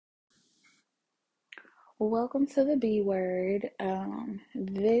Welcome to the B Word.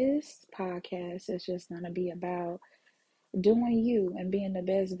 This podcast is just going to be about doing you and being the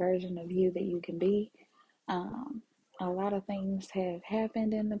best version of you that you can be. Um, a lot of things have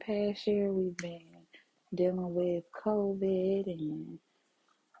happened in the past year. We've been dealing with COVID and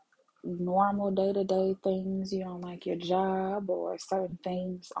normal day to day things. You don't like your job, or certain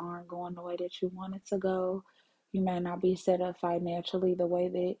things aren't going the way that you want it to go. You may not be set up financially the way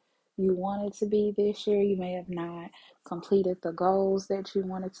that you wanted to be this year. You may have not completed the goals that you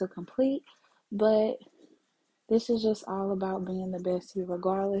wanted to complete, but this is just all about being the best you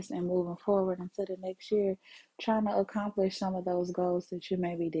regardless and moving forward into the next year, trying to accomplish some of those goals that you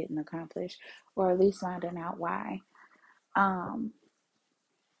maybe didn't accomplish, or at least finding out why. Um,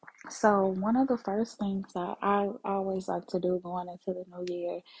 so one of the first things that I always like to do going into the new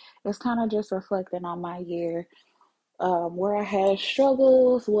year is kind of just reflecting on my year, where I had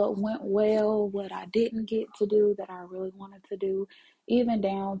struggles, what went well, what I didn't get to do that I really wanted to do, even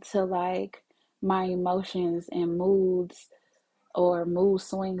down to like my emotions and moods or mood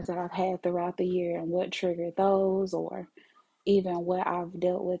swings that I've had throughout the year and what triggered those, or even what I've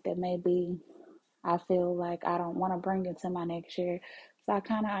dealt with that maybe I feel like I don't want to bring into my next year. So I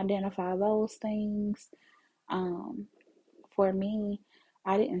kind of identify those things. Um, for me,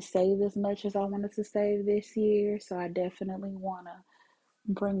 I didn't save as much as I wanted to save this year, so I definitely want to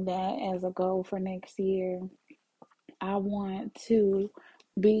bring that as a goal for next year. I want to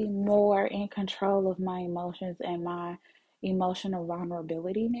be more in control of my emotions and my emotional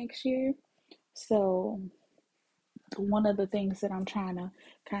vulnerability next year. So one of the things that I'm trying to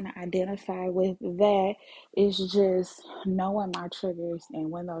kind of identify with that is just knowing my triggers,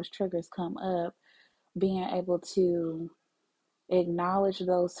 and when those triggers come up, being able to acknowledge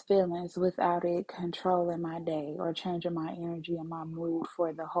those feelings without it controlling my day or changing my energy and my mood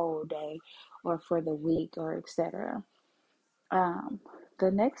for the whole day or for the week or etc. Um,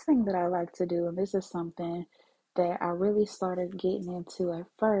 the next thing that I like to do, and this is something that I really started getting into at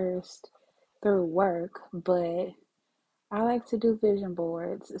first through work, but I like to do vision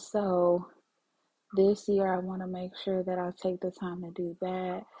boards. So this year I want to make sure that I take the time to do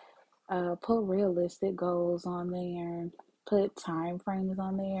that. Put realistic goals on there. Put time frames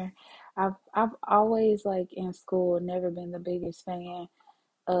on there. I've always, like in school, never been the biggest fan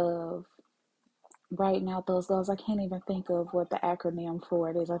of writing out those goals. I can't even think of what the acronym for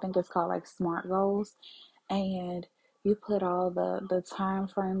it is. I think it's called like SMART goals, and you put all the time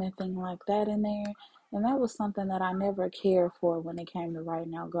frame and thing like that in there. And that was something that I never cared for when it came to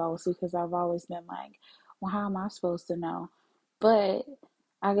writing out goals, because I've always been like, well, how am I supposed to know? But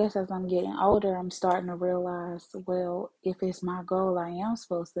I guess as I'm getting older, I'm starting to realize, well, if it's my goal, I am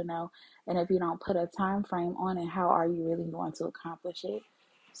supposed to know. And if you don't put a time frame on it, how are you really going to accomplish it?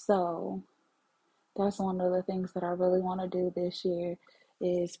 So that's one of the things that I really want to do this year,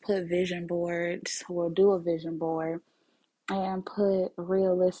 is put vision boards, or do a vision board, and put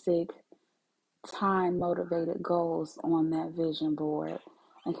realistic time motivated goals on that vision board,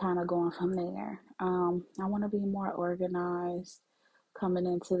 and kind of going from there. I want to be more organized coming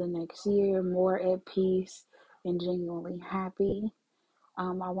into the next year, more at peace and genuinely happy.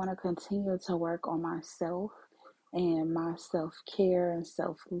 I want to continue to work on myself and my self care and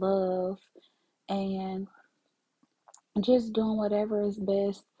self love, and just doing whatever is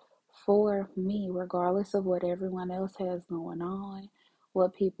best for me, regardless of what everyone else has going on,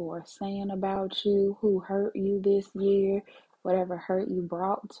 what people are saying about you, who hurt you this year, whatever hurt you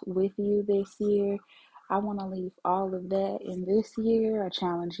brought with you this year. I want to leave all of that in this year. I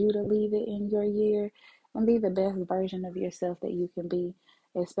challenge you to leave it in your year and be the best version of yourself that you can be,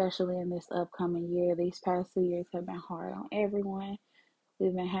 especially in this upcoming year. These past 2 years have been hard on everyone.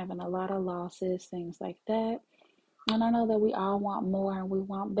 We've been having a lot of losses, things like that. And I know that we all want more and we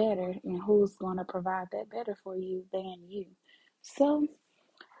want better. And who's going to provide that better for you than you? So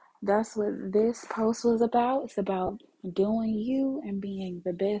that's what this post was about. It's about doing you and being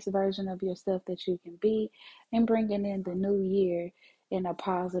the best version of yourself that you can be, and bringing in the new year in a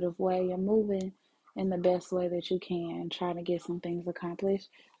positive way and moving in the best way that you can, trying to get some things accomplished.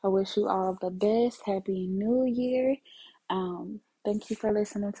 I wish you all the best. Happy New Year. Thank you for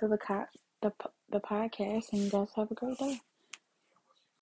listening to the podcast, and you guys have a great day.